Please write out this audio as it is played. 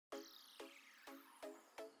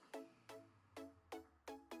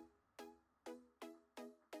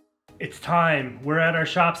It's time. We're at our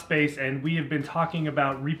shop space and we have been talking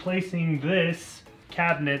about replacing this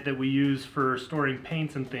cabinet that we use for storing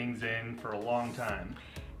paints and things in for a long time.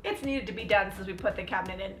 It's needed to be done since we put the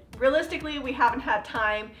cabinet in. Realistically, we haven't had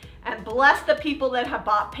time, and bless the people that have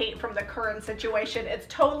bought paint from the current situation. It's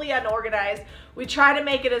totally unorganized. We try to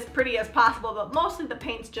make it as pretty as possible, but mostly the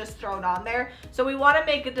paint's just thrown on there. So we want to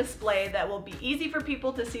make a display that will be easy for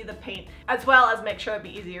people to see the paint, as well as make sure it'd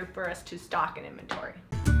be easier for us to stock and inventory.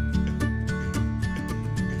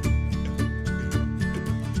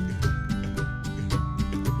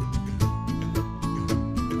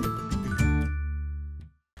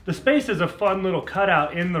 The space is a fun little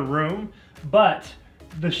cutout in the room, but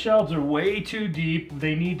the shelves are way too deep.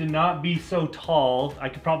 They need to not be so tall. I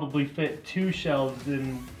could probably fit 2 shelves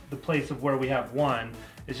in the place of where we have 1.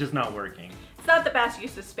 It's just not working. It's not the best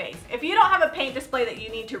use of space. If you don't have a paint display that you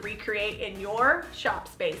need to recreate in your shop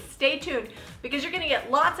space, stay tuned because you're gonna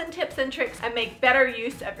get lots of tips and tricks and make better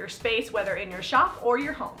use of your space, whether in your shop or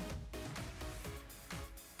your home.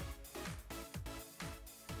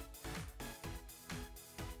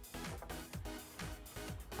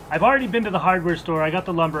 I've already been to the hardware store. I got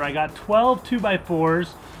the lumber. I got 12 2x4s,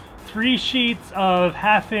 3 sheets of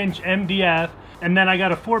 1/2-inch MDF, and then I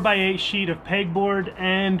got a 4x8 sheet of pegboard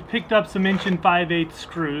and picked up some 1 5/8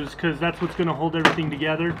 screws because that's what's going to hold everything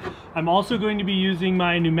together. I'm also going to be using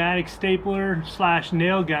my pneumatic stapler /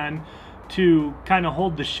 nail gun to kind of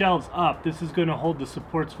hold the shelves up. This is going to hold the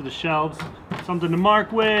supports for the shelves. Something to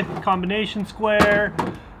mark with, combination square,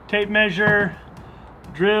 tape measure,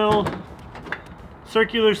 drill,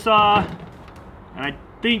 circular saw, and I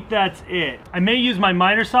think that's it. I may use my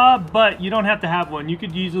miter saw, but you don't have to have one. You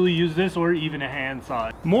could easily use this or even a hand saw.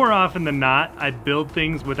 More often than not, I build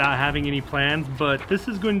things without having any plans, but this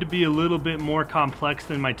is going to be a little bit more complex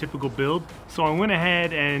than my typical build. So I went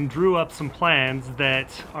ahead and drew up some plans that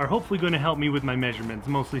are hopefully going to help me with my measurements,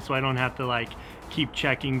 mostly so I don't have to like keep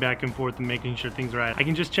checking back and forth and making sure things are right. I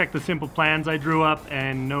can just check the simple plans I drew up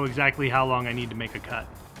and know exactly how long I need to make a cut.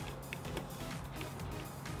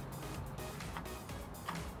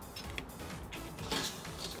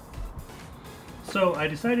 So I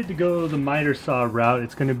decided to go the miter saw route.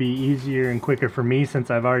 It's going to be easier and quicker for me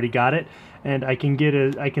since I've already got it, and I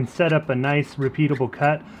can set up a nice repeatable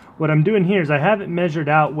cut. What I'm doing here is I haven't measured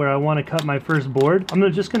out where I want to cut my first board.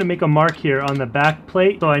 I'm just going to make a mark here on the back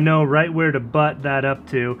plate so I know right where to butt that up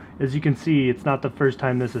to. As you can see, it's not the first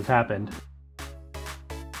time this has happened.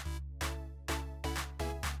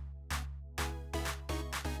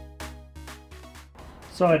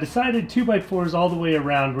 So I decided 2x4s all the way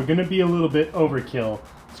around were going to be a little bit overkill.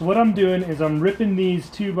 So what I'm doing is I'm ripping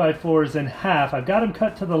these 2x4s in half. I've got them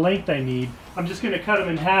cut to the length I need. I'm just going to cut them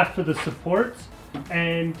in half for the supports.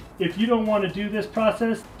 And if you don't want to do this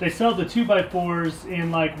process, they sell the 2x4s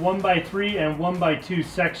in like 1x3 and 1x2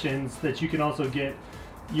 sections that you can also get.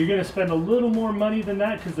 You're going to spend a little more money than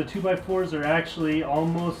that because the 2x4s are actually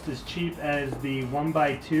almost as cheap as the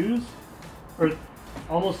 1x2s. Or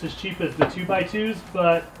almost as cheap as the 2x2s,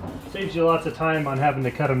 but saves you lots of time on having to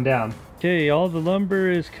cut them down. Okay, all the lumber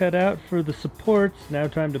is cut out for the supports. Now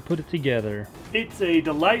time to put it together. It's a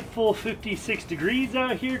delightful 56 degrees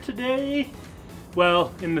out here today.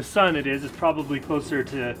 Well, in the sun it is. It's probably closer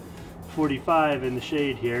to 45 in the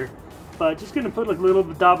shade here. But just gonna put like a little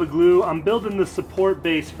dab of glue. I'm building the support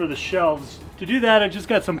base for the shelves. To do that, I just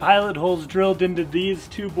got some pilot holes drilled into these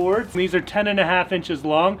 2 boards. These are 10.5 inches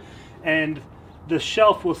long, and the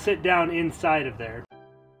shelf will sit down inside of there.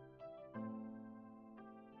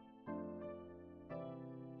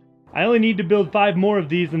 I only need to build 5 more of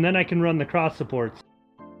these and then I can run the cross supports.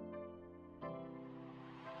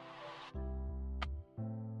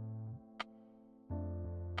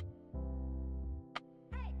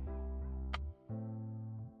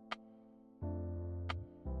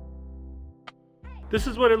 This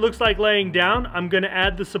is what it looks like laying down. I'm gonna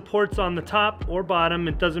add the supports on the top or bottom.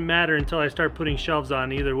 It doesn't matter until I start putting shelves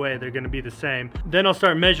on. Either way, they're gonna be the same. Then I'll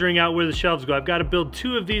start measuring out where the shelves go. I've got to build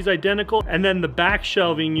 2 of these identical, and then the back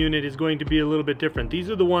shelving unit is going to be a little bit different. These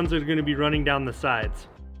are the ones that are gonna be running down the sides.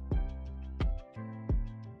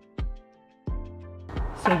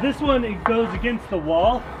 So this one, it goes against the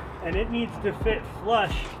wall, and it needs to fit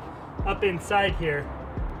flush up inside here.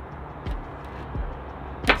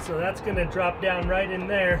 So that's going to drop down right in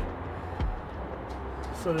there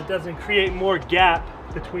so that it doesn't create more gap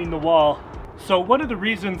between the wall. So one of the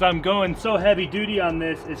reasons I'm going so heavy duty on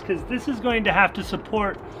this is because this is going to have to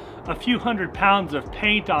support a few hundred pounds of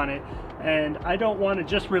paint on it, And I don't want to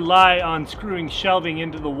just rely on screwing shelving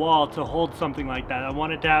into the wall to hold something like that. I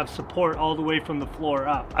want it to have support all the way from the floor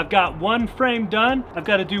up. I've got one frame done. I've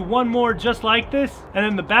got to do one more just like this. And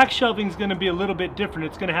then the back shelving is going to be a little bit different.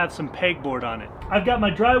 It's going to have some pegboard on it. I've got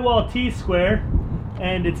my drywall T-square,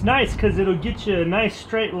 and it's nice because it'll get you a nice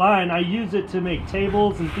straight line. I use it to make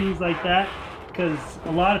tables and things like that because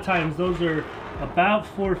a lot of times those are about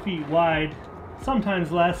 4 feet wide,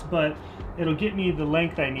 sometimes less, but it'll get me the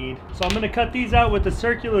length I need. So I'm going to cut these out with the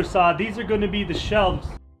circular saw. These are going to be the shelves.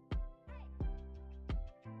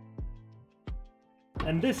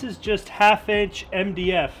 And this is just 1/2 inch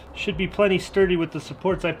MDF. Should be plenty sturdy with the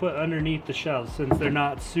supports I put underneath the shelves since they're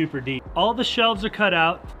not super deep. All the shelves are cut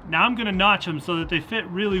out. Now I'm going to notch them so that they fit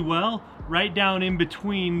really well right down in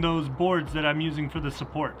between those boards that I'm using for the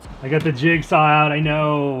supports. I got the jigsaw out. I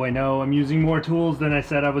know, I'm using more tools than I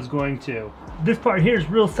said I was going to. This part here is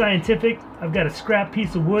real scientific. I've got a scrap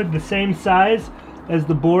piece of wood the same size as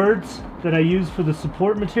the boards that I use for the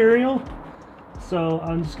support material. So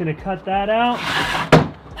I'm just going to cut that out.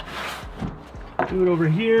 Do it over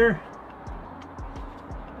here.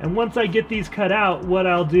 And once I get these cut out, what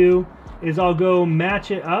I'll do is I'll go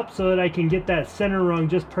match it up so that I can get that center rung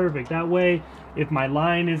just perfect. That way, if my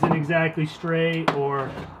line isn't exactly straight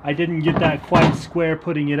or I didn't get that quite square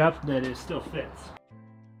putting it up, that it still fits.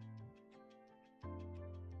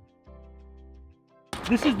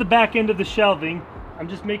 This is the back end of the shelving. I'm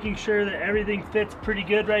just making sure that everything fits pretty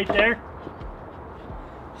good right there.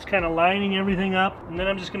 Just kind of lining everything up, and then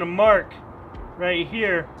I'm just going to mark right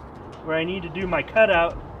here where I need to do my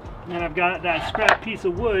cutout. And then I've got that scrap piece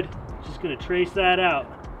of wood. Just going to trace that out.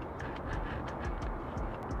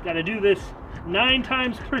 Got to do this 9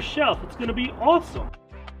 times per shelf. It's going to be awesome.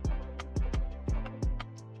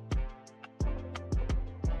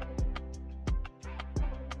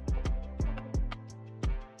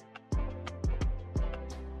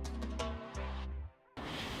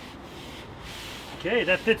 Okay,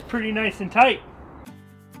 that fits pretty nice and tight.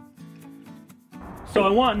 So I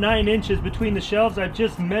want 9 inches between the shelves. I've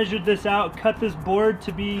just measured this out, cut this board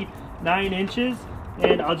to be 9 inches,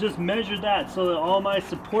 and I'll just measure that so that all my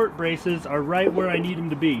support braces are right where I need them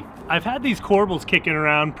to be. I've had these corbels kicking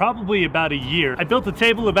around probably about a year. I built a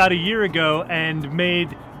table about a year ago and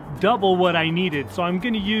made double what I needed. So I'm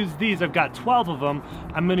going to use these. I've got 12 of them.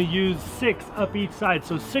 I'm going to use 6 up each side.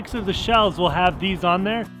 So 6 of the shelves will have these on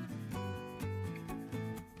there.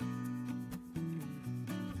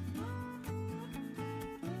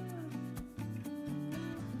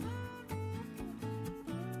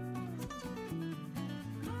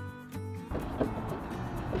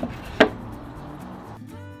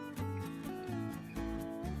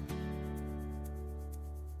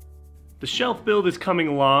 The shelf build is coming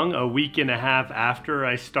along a week and a half after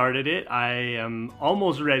I started it. I am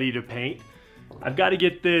almost ready to paint. I've got to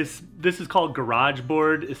get this is called garage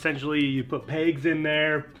board. Essentially you put pegs in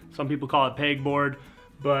there. Some people call it pegboard,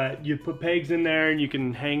 but you put pegs in there and you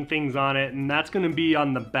can hang things on it, and that's going to be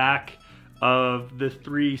on the back of the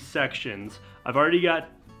 3 sections. I've already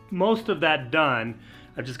got most of that done.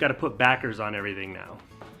 I've just got to put backers on everything now.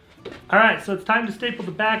 Alright, so it's time to staple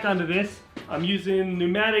the back onto this. I'm using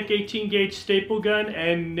pneumatic 18 gauge staple gun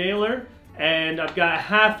and nailer, and I've got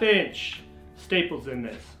 1/2 inch staples in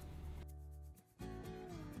this.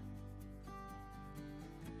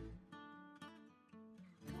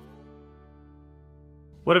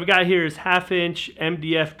 What I've got here is 1/2 inch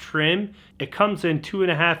MDF trim. It comes in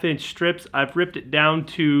 2.5 inch strips. I've ripped it down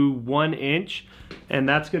to 1 inch, and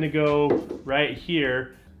that's going to go right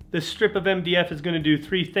here. This strip of MDF is going to do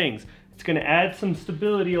 3 things. It's going to add some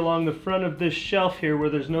stability along the front of this shelf here where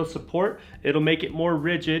there's no support. It'll make it more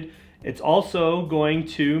rigid. It's also going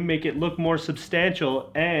to make it look more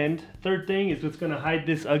substantial. And third thing is it's going to hide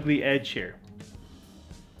this ugly edge here.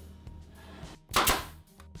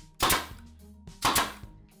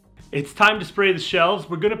 It's time to spray the shelves.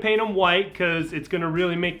 We're going to paint them white because it's going to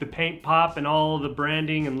really make the paint pop and all the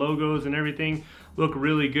branding and logos and everything look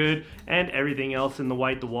really good, and everything else in the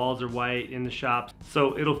white. The walls are white in the shops,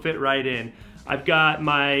 so it'll fit right in. I've got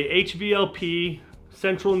my HVLP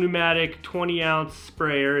central pneumatic 20-ounce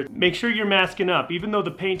sprayer. Make sure you're masking up. Even though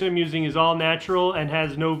the paint I'm using is all natural and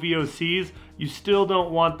has no VOCs, you still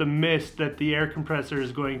don't want the mist that the air compressor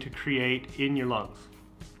is going to create in your lungs.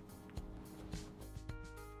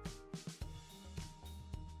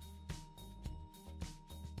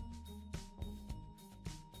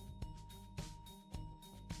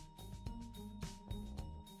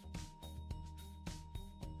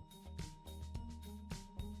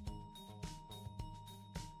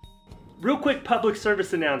 Real quick public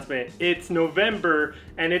service announcement. It's November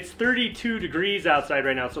and it's 32 degrees outside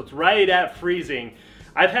right now, so it's right at freezing.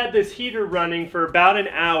 I've had this heater running for about an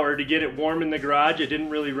hour to get it warm in the garage. I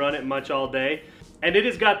didn't really run it much all day. And it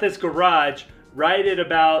has got this garage right at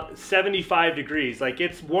about 75 degrees. Like,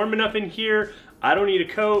 it's warm enough in here. I don't need a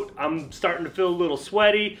coat. I'm starting to feel a little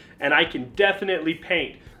sweaty and I can definitely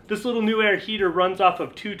paint. This little new air heater runs off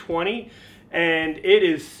of 220 and it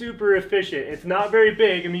is super efficient. It's not very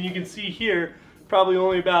big. I mean, you can see here, probably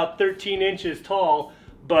only about 13 inches tall,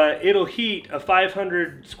 but it'll heat a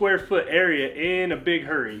 500 square foot area in a big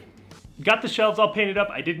hurry. Got the shelves all painted up.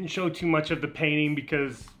 I didn't show too much of the painting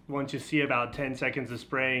because once you see about 10 seconds of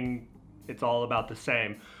spraying, it's all about the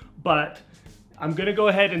same. But I'm gonna go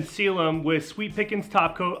ahead and seal them with Sweet Pickins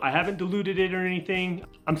top coat. I haven't diluted it or anything.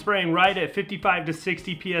 I'm spraying right at 55 to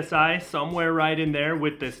 60 PSI, somewhere right in there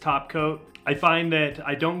with this top coat. I find that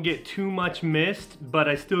I don't get too much mist, but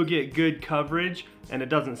I still get good coverage and it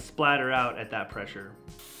doesn't splatter out at that pressure.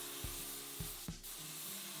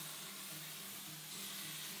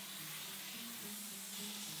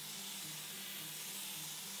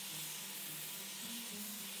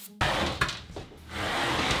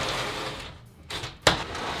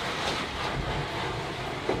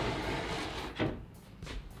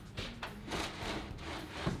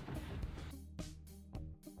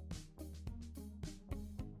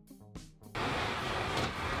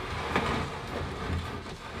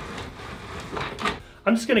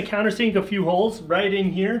 I'm just gonna countersink a few holes right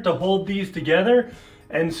in here to hold these together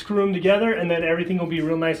and screw them together, and then everything will be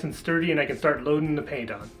real nice and sturdy and I can start loading the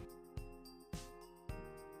paint on.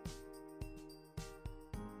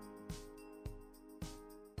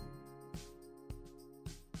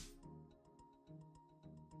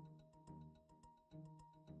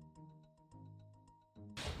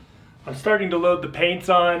 I'm starting to load the paints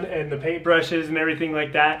on and the paint brushes and everything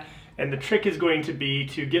like that. And the trick is going to be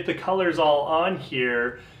to get the colors all on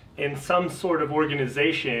here in some sort of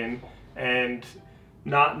organization and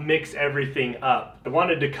not mix everything up. I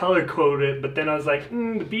wanted to color code it, but then I was like,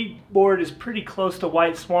 the beadboard is pretty close to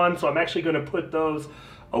White Swan, so I'm actually going to put those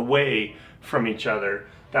away from each other.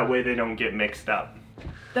 That way they don't get mixed up.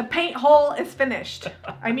 The paint hole is finished.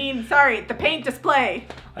 I mean, sorry, the paint display.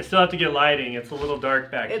 I still have to get lighting. It's a little dark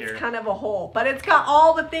back here. It's kind of a hole, but it's got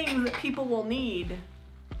all the things that people will need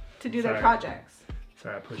to do their projects.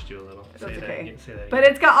 Sorry, I pushed you a little. That's okay. Say that again. But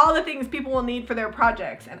it's got all the things people will need for their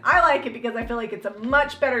projects. And I like it because I feel like it's a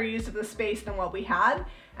much better use of the space than what we had.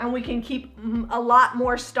 And we can keep a lot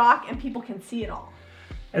more stock and people can see it all.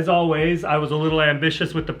 As always, I was a little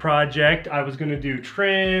ambitious with the project. I was gonna do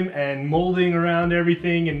trim and molding around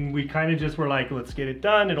everything, and we kind of just were like, let's get it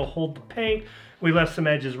done. It'll hold the paint. We left some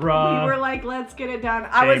edges raw. We were like, let's get it done.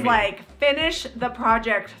 I was like, finish the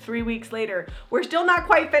project 3 weeks later. We're still not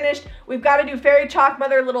quite finished. We've got to do Fairy Chalk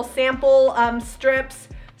Mother little sample strips.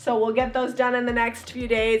 So we'll get those done in the next few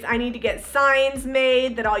days. I need to get signs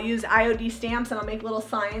made that I'll use IOD stamps, and I'll make little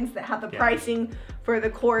signs that have the pricing for the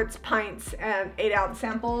quarts, pints, and 8-ounce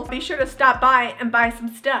samples. Be sure to stop by and buy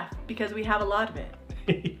some stuff because we have a lot of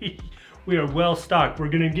it. We are well stocked. We're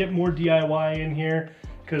gonna get more DIY in here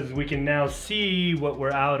because we can now see what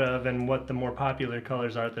we're out of and what the more popular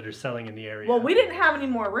colors are that are selling in the area. Well, we didn't have any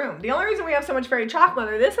more room. The only reason we have so much Fairy Chalk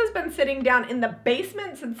Mother, this has been sitting down in the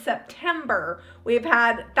basement since September. We've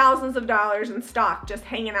had thousands of dollars in stock just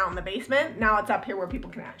hanging out in the basement. Now it's up here where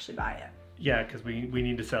people can actually buy it. Yeah, because we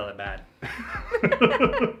need to sell it bad.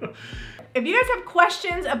 If you guys have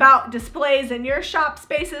questions about displays in your shop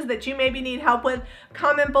spaces that you maybe need help with,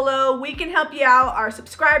 comment below. We can help you out. Our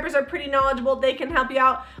subscribers are pretty knowledgeable. They can help you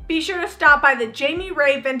out. Be sure to stop by the Jami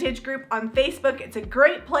Ray Vintage group on Facebook. It's a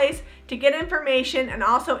great place to get information and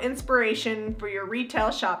also inspiration for your retail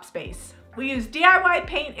shop space. We used DIY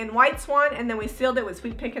paint in White Swan, and then we sealed it with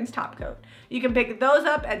Sweet Pickins top coat. You can pick those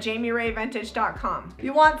up at jamirayvintage.com. If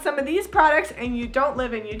you want some of these products and you don't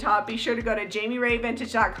live in Utah, be sure to go to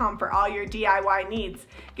jamirayvintage.com for all your DIY needs.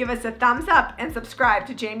 Give us a thumbs up and subscribe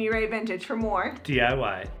to Jami Ray Vintage for more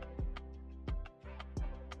DIY.